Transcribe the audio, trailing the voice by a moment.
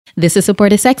This is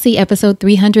Support is Sexy, episode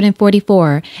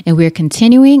 344, and we're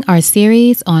continuing our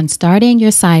series on starting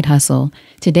your side hustle.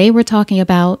 Today we're talking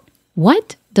about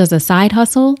what does a side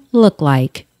hustle look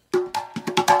like?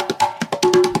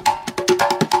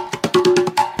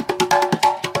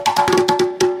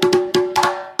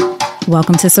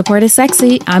 Welcome to Support is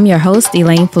Sexy. I'm your host,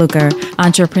 Elayne Fluker,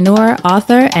 entrepreneur,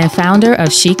 author, and founder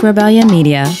of Chic Rebellion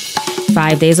Media.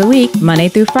 5 days a week, Monday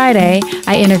through Friday,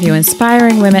 I interview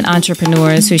inspiring women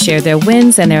entrepreneurs who share their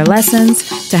wins and their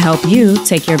lessons to help you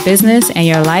take your business and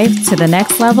your life to the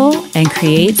next level and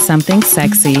create something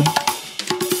sexy.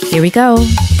 Here we go.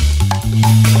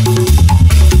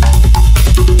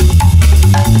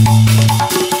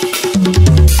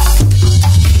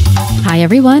 Hi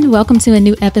everyone, welcome to a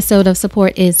new episode of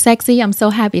Support is Sexy. I'm so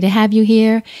happy to have you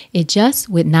here. It just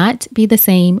would not be the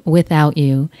same without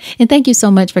you. And thank you so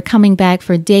much for coming back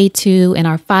for day 2 in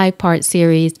our 5-part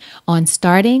series on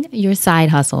starting your side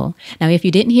hustle. Now, if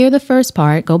you didn't hear the first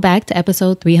part, go back to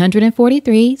episode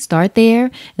 343, start there,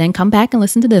 then come back and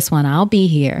listen to this one. I'll be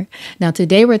here. Now,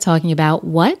 today we're talking about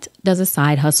what does a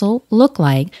side hustle look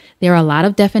like? There are a lot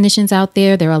of definitions out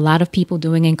there. There are a lot of people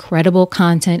doing incredible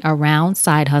content around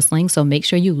side hustling, so make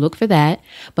sure you look for that.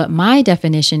 But my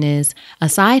definition is a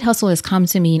side hustle has come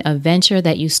to mean a venture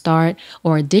that you start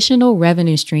or additional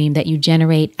revenue stream that you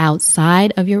generate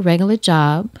outside of your regular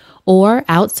job or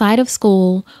outside of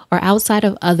school or outside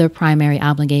of other primary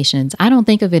obligations. I don't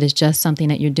think of it as just something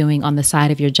that you're doing on the side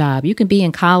of your job. You can be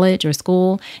in college or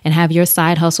school and have your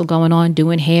side hustle going on,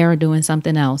 doing hair or doing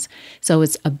something else. So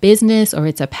it's a business or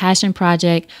it's a passion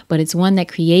project, but it's one that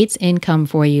creates income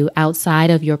for you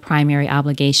outside of your primary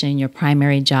obligation, your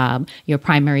primary job, your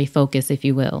primary focus, if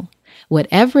you will.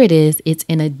 Whatever it is, it's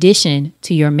in addition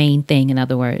to your main thing, in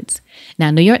other words. Now,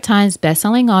 New York Times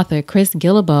bestselling author Chris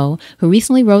Guillebeau, who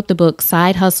recently wrote the book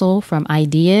Side Hustle From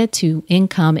Idea to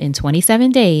Income in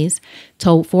 27 Days,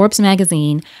 told Forbes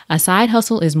magazine, a side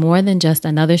hustle is more than just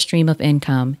another stream of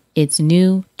income. It's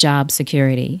new job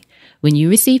security. When you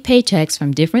receive paychecks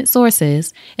from different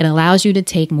sources, it allows you to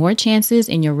take more chances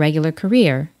in your regular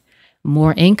career.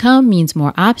 More income means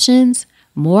more options.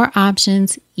 More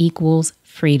options equals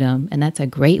freedom. And that's a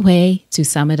great way to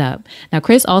sum it up. Now,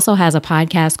 Chris also has a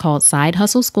podcast called Side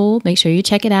Hustle School. Make sure you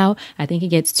check it out. I think it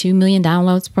gets 2 million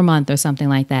downloads per month or something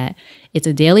like that. It's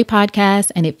a daily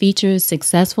podcast and it features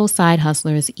successful side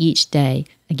hustlers each day.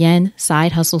 Again,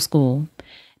 Side Hustle School.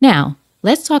 Now,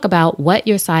 let's talk about what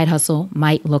your side hustle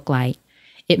might look like.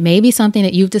 It may be something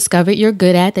that you've discovered you're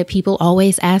good at that people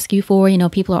always ask you for. You know,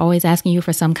 people are always asking you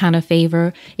for some kind of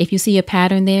favor. If you see a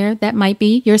pattern there, that might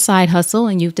be your side hustle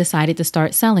and you've decided to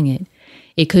start selling it.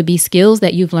 It could be skills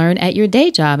that you've learned at your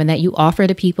day job and that you offer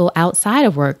to people outside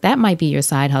of work. That might be your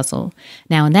side hustle.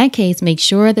 Now, in that case, make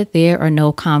sure that there are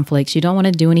no conflicts. You don't want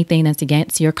to do anything that's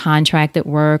against your contract at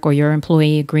work or your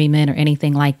employee agreement or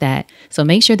anything like that. So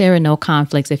make sure there are no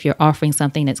conflicts if you're offering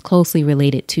something that's closely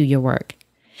related to your work.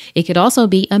 It could also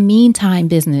be a meantime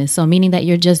business, so meaning that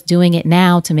you're just doing it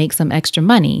now to make some extra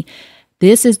money.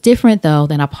 This is different, though,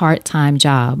 than a part-time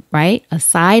job, right? A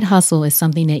side hustle is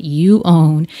something that you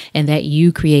own and that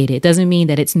you created. It doesn't mean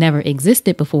that it's never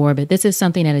existed before, but this is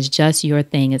something that is just your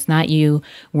thing. It's not you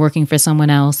working for someone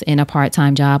else in a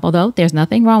part-time job, although there's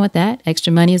nothing wrong with that.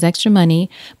 Extra money is extra money,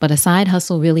 but a side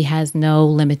hustle really has no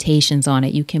limitations on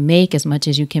it. You can make as much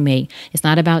as you can make. It's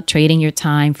not about trading your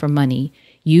time for money.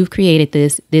 You've created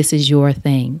this. This is your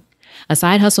thing. A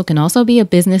side hustle can also be a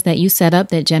business that you set up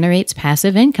that generates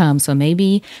passive income. So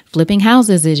maybe flipping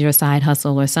houses is your side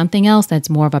hustle or something else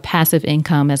that's more of a passive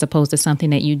income as opposed to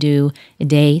something that you do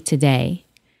day to day.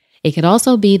 It could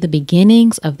also be the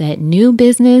beginnings of that new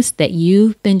business that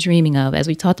you've been dreaming of. As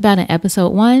we talked about in episode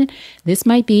 1, this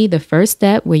might be the first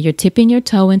step where you're tipping your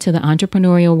toe into the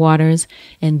entrepreneurial waters.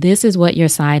 And this is what your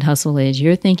side hustle is.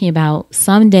 You're thinking about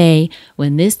someday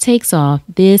when this takes off,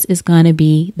 this is going to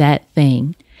be that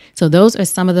thing. So those are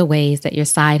some of the ways that your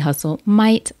side hustle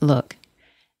might look.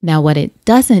 Now, what it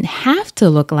doesn't have to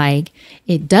look like,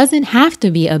 it doesn't have to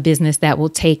be a business that will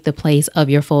take the place of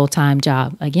your full-time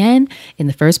job. Again, in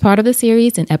the first part of the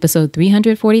series, in episode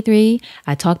 343,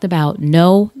 I talked about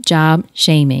no job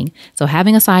shaming. So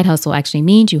having a side hustle actually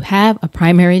means you have a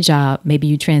primary job. Maybe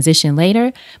you transition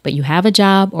later, but you have a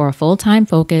job or a full-time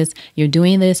focus. You're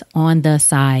doing this on the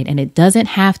side, and it doesn't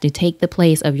have to take the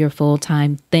place of your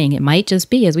full-time thing. It might just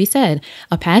be, as we said,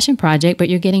 a passion project, but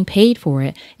you're getting paid for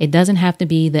it. It doesn't have to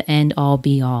be the end all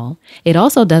be all. It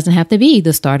also doesn't have to be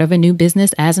the start of a new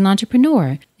business as an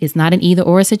entrepreneur. It's not an either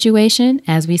or situation.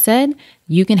 As we said,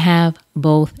 you can have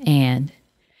both and.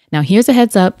 Now, here's a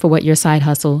heads up for what your side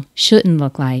hustle shouldn't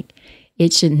look like.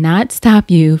 It should not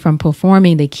stop you from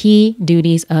performing the key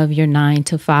duties of your 9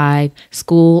 to 5,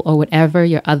 school, or whatever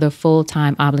your other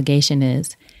full-time obligation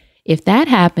is. If that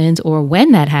happens, or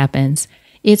when that happens,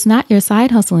 it's not your side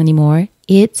hustle anymore.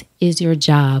 It is your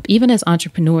job. Even as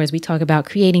entrepreneurs, we talk about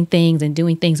creating things and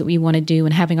doing things that we want to do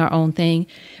and having our own thing.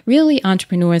 Really,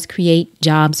 entrepreneurs create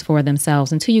jobs for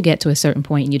themselves until you get to a certain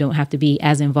point and you don't have to be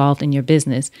as involved in your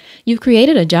business. You've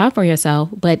created a job for yourself,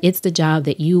 but it's the job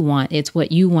that you want. It's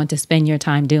what you want to spend your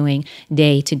time doing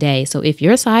day to day. So if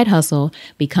your side hustle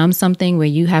becomes something where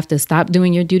you have to stop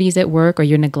doing your duties at work, or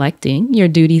you're neglecting your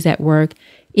duties at work,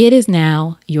 it is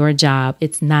now your job.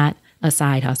 It's not a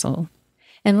side hustle.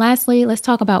 And lastly, let's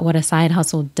talk about what a side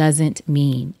hustle doesn't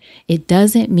mean. It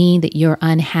doesn't mean that you're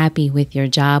unhappy with your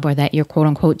job or that you're quote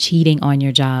unquote cheating on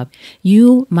your job.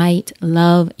 You might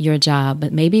love your job,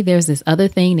 but maybe there's this other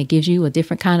thing that gives you a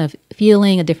different kind of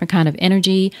feeling, a different kind of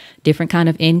energy, different kind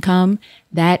of income.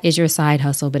 That is your side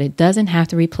hustle, but it doesn't have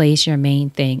to replace your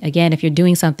main thing. Again, if you're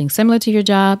doing something similar to your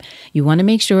job, you want to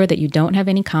make sure that you don't have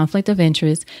any conflict of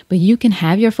interest, but you can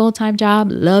have your full-time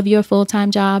job, love your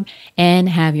full-time job, and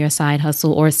have your side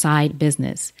hustle or side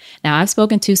business. Now, I've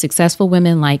spoken to successful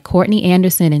women like Courtney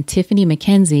Anderson and Tiffany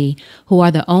McKenzie, who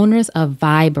are the owners of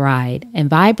Vibe Ride. And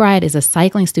Vibe Ride is a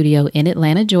cycling studio in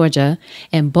Atlanta, Georgia.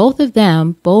 And both of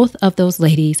those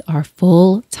ladies are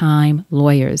full-time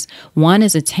lawyers. One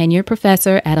is a tenured professor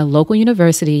at a local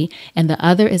university, and the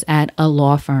other is at a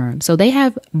law firm. So they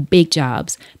have big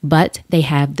jobs, but they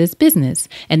have this business,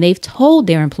 and they've told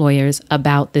their employers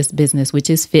about this business, which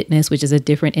is fitness, which is a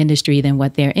different industry than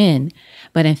what they're in.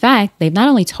 But in fact, they've not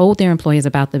only told their employees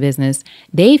about the business,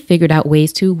 they figured out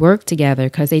ways to work together,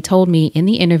 because they told me in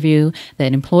the interview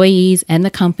that employees and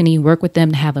the company work with them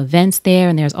to have events there,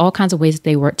 and there's all kinds of ways that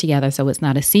they work together. So it's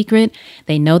not a secret.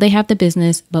 They know they have the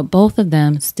business, but both of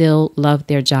them still love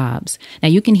their jobs. Now,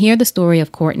 you can hear the story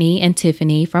of Courtney and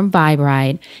Tiffany from Vibe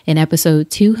Ride in episode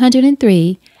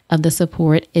 203 of the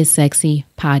Support is Sexy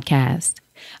podcast.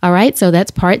 All right, so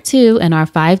that's part 2 in our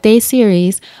 5-day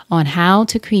series on how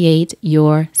to create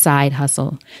your side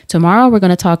hustle. Tomorrow, we're going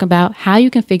to talk about how you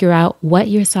can figure out what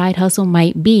your side hustle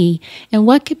might be and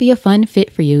what could be a fun fit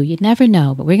for you. You never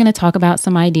know, but we're going to talk about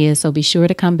some ideas, so be sure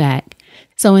to come back.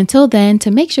 So until then, to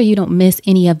make sure you don't miss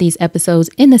any of these episodes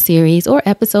in the series or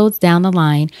episodes down the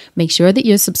line, make sure that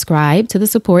you're subscribed to the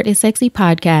Support is Sexy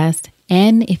podcast.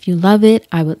 And if you love it,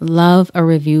 I would love a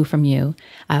review from you.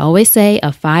 I always say a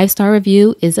 5-star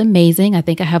review is amazing. I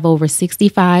think I have over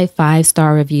 65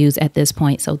 5-star reviews at this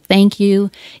point. So thank you.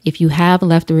 If you have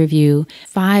left a review,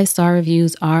 5-star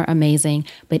reviews are amazing,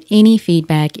 but any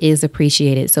feedback is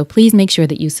appreciated. So please make sure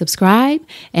that you subscribe.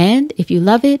 And if you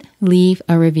love it, leave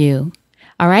a review.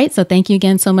 All right, so thank you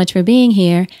again so much for being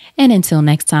here. And until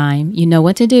next time, you know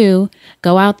what to do.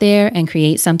 Go out there and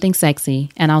create something sexy,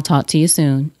 and I'll talk to you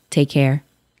soon. Take care.